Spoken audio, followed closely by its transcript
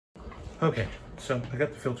Okay, so I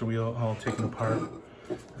got the filter wheel all taken apart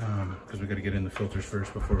because we got to get in the filters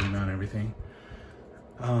first before we mount everything.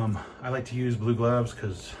 I like to use blue gloves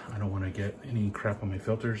because I don't want to get any crap on my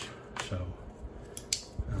filters, so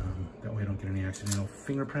that way I don't get any accidental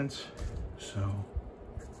fingerprints. So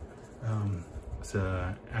it's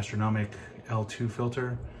a Astronomik L2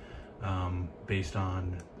 filter based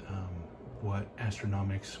on what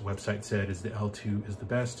Astronomik's website said is the L2 is the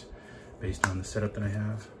best based on the setup that I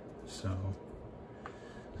have. So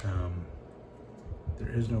there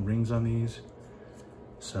is no rings on these,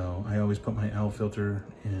 so I always put my L filter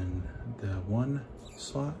in the 1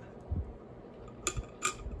 slot.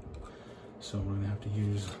 So we're gonna have to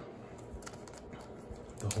use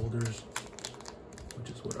the holders, which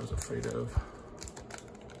is what I was afraid of,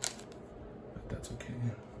 but that's okay.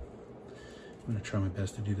 I'm gonna try my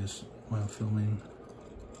best to do this while filming.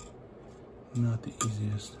 Not the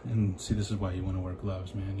easiest. And see, this is why you want to wear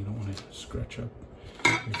gloves, man. You don't want to scratch up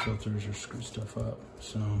your filters or screw stuff up.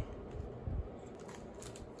 So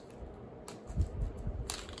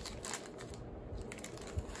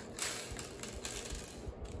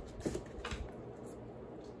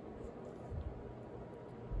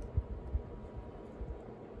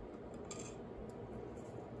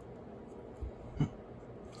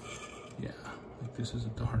yeah, like this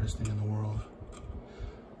isn't the hardest thing in the world.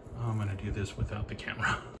 I'm gonna do this without the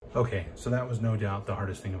camera. Okay, so that was no doubt the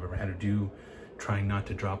hardest thing I've ever had to do, trying not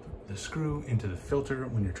to drop the screw into the filter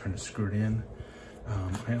when you're trying to screw it in.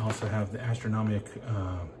 I also have the Astronomik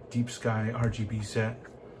Deep Sky RGB set,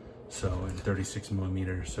 so in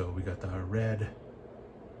 36mm. So we got the red,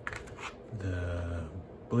 the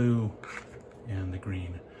blue, and the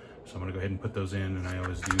green. So I'm gonna go ahead and put those in, and I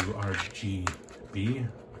always do RGB.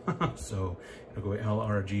 So I'll go L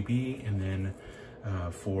RGB, and then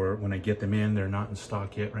for when I get them in, they're not in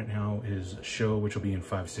stock yet right now, is show, which will be in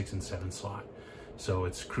 5, 6, and 7 slot. So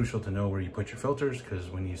it's crucial to know where you put your filters, because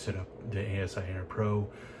when you set up the ASI Air Pro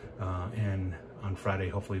and on Friday,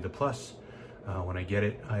 hopefully the Plus, when I get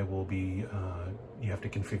it, I will be, you have to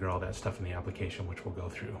configure all that stuff in the application, which we'll go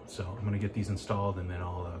through. So I'm gonna get these installed and then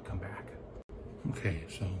I'll come back. Okay,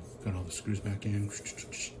 so got all the screws back in.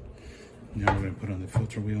 Now we're gonna put on the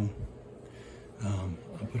filter wheel.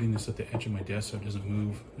 I'm putting this at the edge of my desk so it doesn't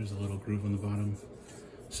move. There's a little groove on the bottom.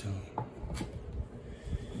 So,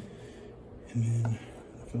 and then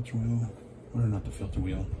the filter wheel, or not the filter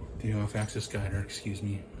wheel, the off-axis guider, excuse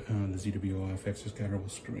me. The ZWO off-axis guider will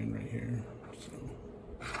screw in right here. So,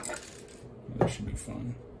 that should be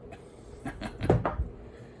fun.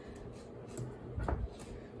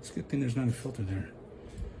 It's a good thing there's not a filter there.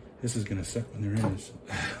 This is gonna suck when there is.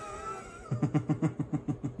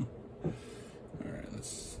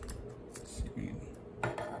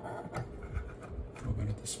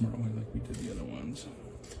 Smart way like we did the other ones.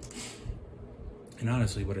 And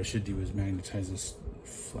honestly, what I should do is magnetize this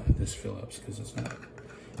this Phillips, because it's not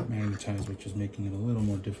magnetized, which is making it a little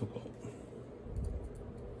more difficult.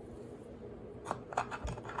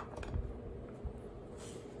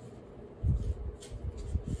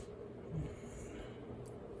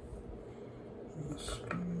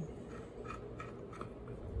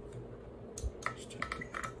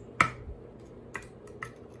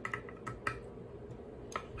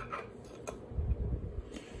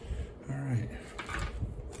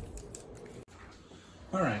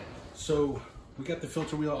 All right, so we got the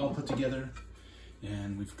filter wheel all put together,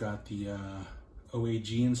 and we've got the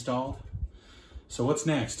OAG installed. So what's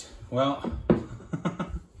next? Well,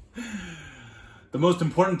 the most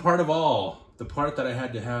important part of all, the part that I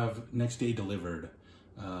had to have next day delivered,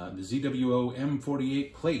 the ZWO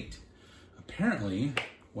M48 plate. Apparently,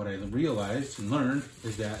 what I realized and learned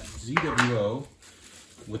is that ZWO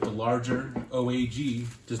with the larger OAG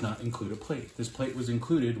does not include a plate. This plate was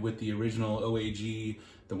included with the original OAG,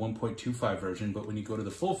 the 1.25 version, but when you go to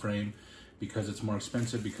the full frame, because it's more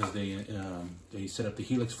expensive, because they set up the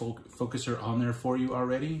helix focuser on there for you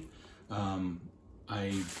already,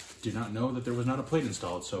 I did not know that there was not a plate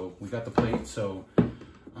installed. So we got the plate, so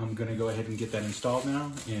I'm gonna go ahead and get that installed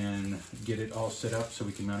now and get it all set up so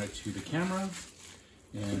we can mount it to the camera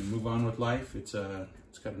and move on with life. It's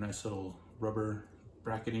got a nice little rubber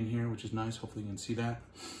bracket in here, which is nice. Hopefully you can see that.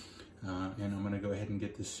 And I'm gonna go ahead and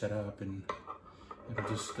get this set up, and it'll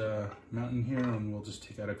just mount in here, and we'll just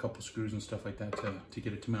take out a couple screws and stuff like that to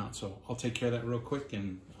get it to mount. So I'll take care of that real quick,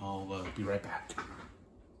 and I'll be right back.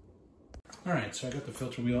 All right, so I got the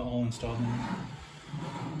filter wheel all installed now.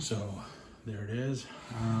 So there it is.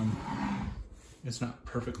 It's not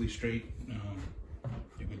perfectly straight.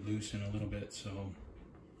 It would loosen a little bit, so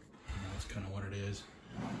that's kind of what it is.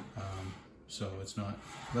 So it's not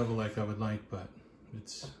level like I would like, but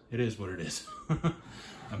it is what it is.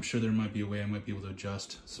 I'm sure there might be a way I might be able to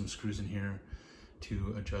adjust some screws in here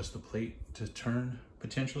to adjust the plate to turn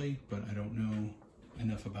potentially, but I don't know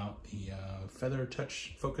enough about the feather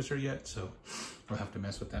touch focuser yet, so I'll have to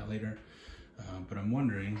mess with that later. But I'm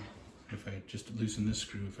wondering if I just loosen this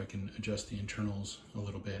screw, if I can adjust the internals a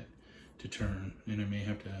little bit to turn, and I may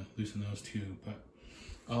have to loosen those too, but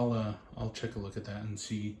I'll check a look at that and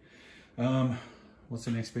see. What's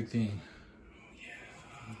the next big thing?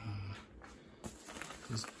 Oh yeah,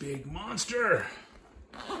 this big monster.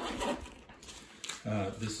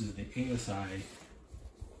 This is the ASI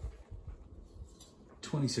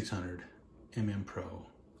 2600mm Pro.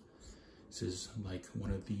 This is like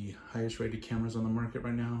one of the highest rated cameras on the market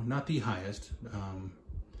right now. Not the highest.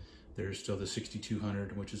 There's still the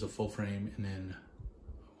 6200, which is a full frame, and then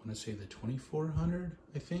I want to say the 2400,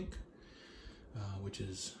 I think, which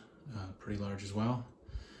is pretty large as well.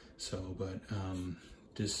 So, but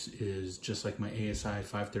this is just like my ASI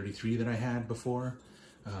 533 that I had before,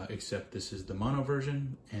 except this is the mono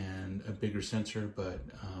version and a bigger sensor, but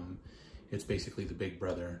it's basically the big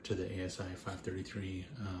brother to the ASI 533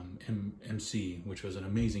 MC, which was an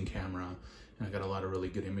amazing camera, and I got a lot of really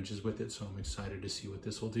good images with it, so I'm excited to see what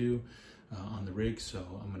this will do on the rig. So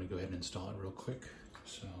I'm going to go ahead and install it real quick.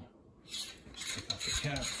 So just take off the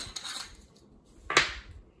cap.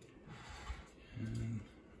 And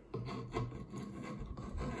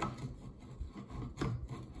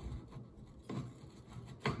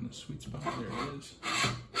in the sweet spot, there it is.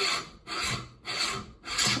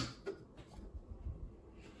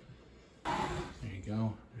 There you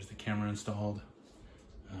go. There's the camera installed.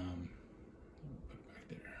 Put it back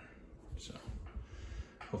there. So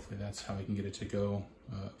hopefully that's how I can get it to go.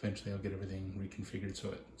 Eventually I'll get everything reconfigured so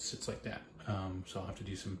it sits like that. So I'll have to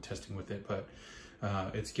do some testing with it, but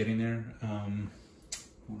it's getting there.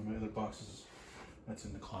 One of my other boxes that's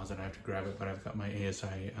in the closet, I have to grab it, but I've got my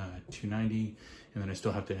ASI 290, and then I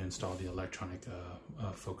still have to install the electronic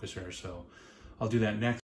focuser, so I'll do that next.